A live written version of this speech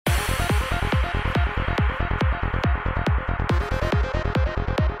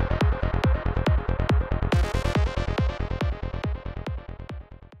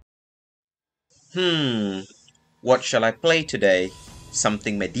What shall I play today?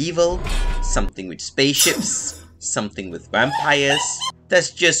 Something medieval? Something with spaceships? Something with vampires?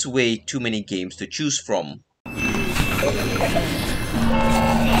 There's just way too many games to choose from.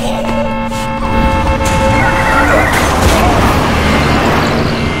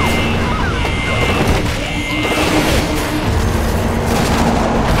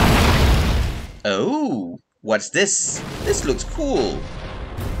 Oh, what's this? This looks cool.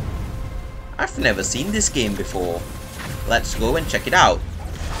 I've never seen this game before. Let's go and check it out.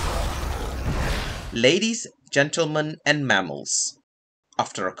 Ladies, gentlemen, and mammals.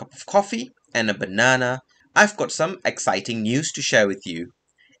 After a cup of coffee and a banana, I've got some exciting news to share with you.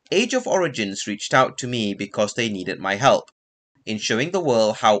 Age of Origins reached out to me because they needed my help in showing the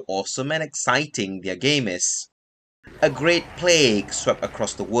world how awesome and exciting their game is. A great plague swept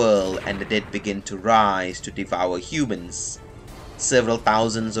across the world and the dead began to rise to devour humans. Several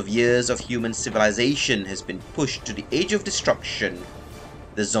thousands of years of human civilization has been pushed to the edge of destruction.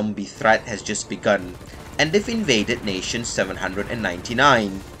 The zombie threat has just begun, and they've invaded nation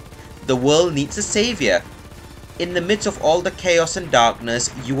 799. The world needs a savior. In the midst of all the chaos and darkness,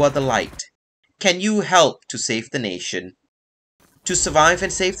 you are the light. Can you help to save the nation? To survive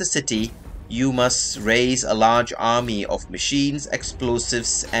and save the city, you must raise a large army of machines,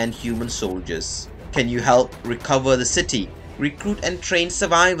 explosives, and human soldiers. Can you help recover the city? Recruit and train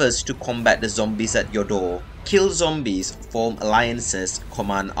survivors to combat the zombies at your door. Kill zombies, form alliances,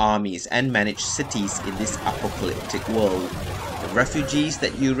 command armies, and manage cities in this apocalyptic world. The refugees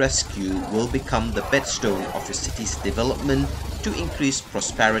that you rescue will become the bedstone of your city's development to increase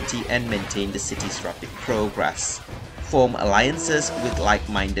prosperity and maintain the city's rapid progress. Form alliances with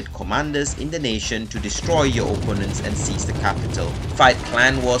like-minded commanders in the nation to destroy your opponents and seize the capital. Fight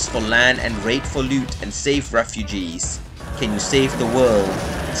clan wars for land and raid for loot and save refugees. Can you save the world?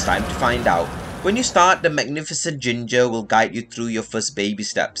 It's time to find out. When you start, the magnificent Ginger will guide you through your first baby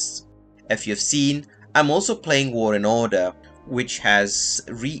steps. If you've seen, I'm also playing War and Order, which has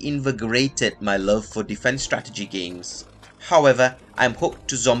reinvigorated my love for defense strategy games. However, I'm hooked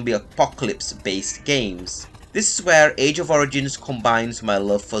to zombie apocalypse based games. This is where Age of Origins combines my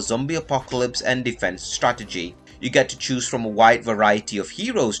love for zombie apocalypse and defense strategy. You get to choose from a wide variety of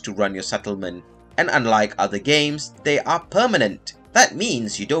heroes to run your settlement. And unlike other games, they are permanent. That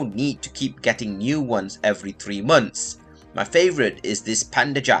means you don't need to keep getting new ones every 3 months. My favorite is this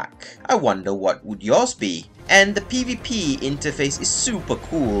Panda Jack. I wonder what would yours be? And the PvP interface is super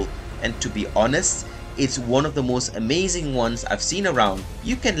cool. And to be honest, it's one of the most amazing ones I've seen around.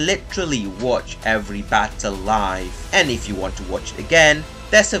 You can literally watch every battle live. And if you want to watch it again,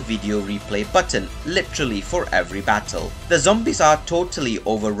 there's a video replay button literally for every battle. The zombies are totally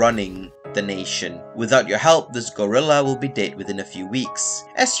overrunning the nation. Without your help, this gorilla will be dead within a few weeks.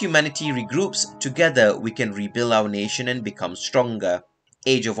 As humanity regroups, together we can rebuild our nation and become stronger.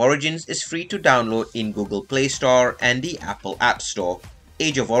 Age of Origins is free to download in Google Play Store and the Apple App Store.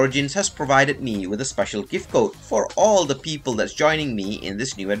 Age of Origins has provided me with a special gift code for all the people that's joining me in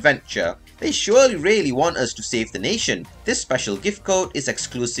this new adventure. They surely really want us to save the nation. This special gift code is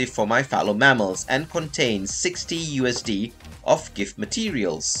exclusive for my fellow mammals and contains 60 USD of gift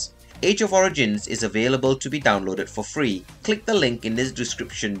materials. Age of Origins is available to be downloaded for free. Click the link in this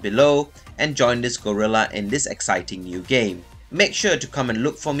description below and join this gorilla in this exciting new game. Make sure to come and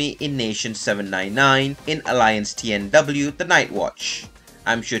look for me in Nation 799 in Alliance TNW The Night Watch.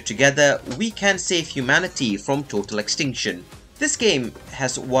 I'm sure together we can save humanity from total extinction. This game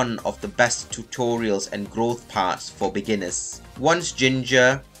has one of the best tutorials and growth parts for beginners. Once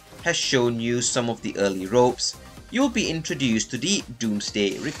Ginger has shown you some of the early ropes, you'll be introduced to the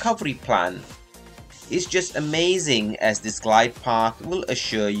Doomsday Recovery Plan. It's just amazing as this glide path will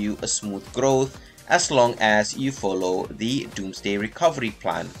assure you a smooth growth as long as you follow the Doomsday Recovery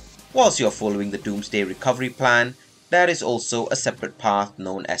Plan. Whilst you're following the Doomsday Recovery Plan, there is also a separate path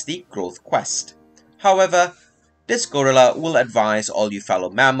known as the Growth Quest. However, this gorilla will advise all you fellow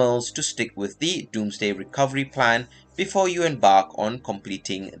mammals to stick with the Doomsday Recovery Plan before you embark on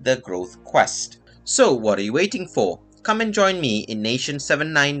completing the Growth Quest. So what are you waiting for? Come and join me in Nation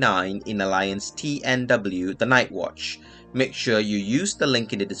 799 in Alliance TNW The Night Watch. Make sure you use the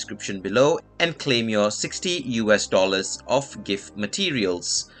link in the description below and claim your $60 of gift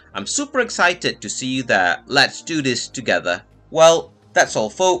materials. I'm super excited to see you there. Let's do this together. Well, that's all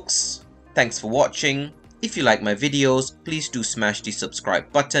folks. Thanks for watching. If you like my videos, please do smash the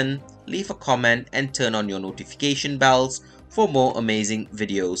subscribe button, leave a comment and turn on your notification bells for more amazing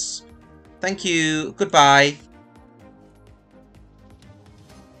videos. Thank you. Goodbye.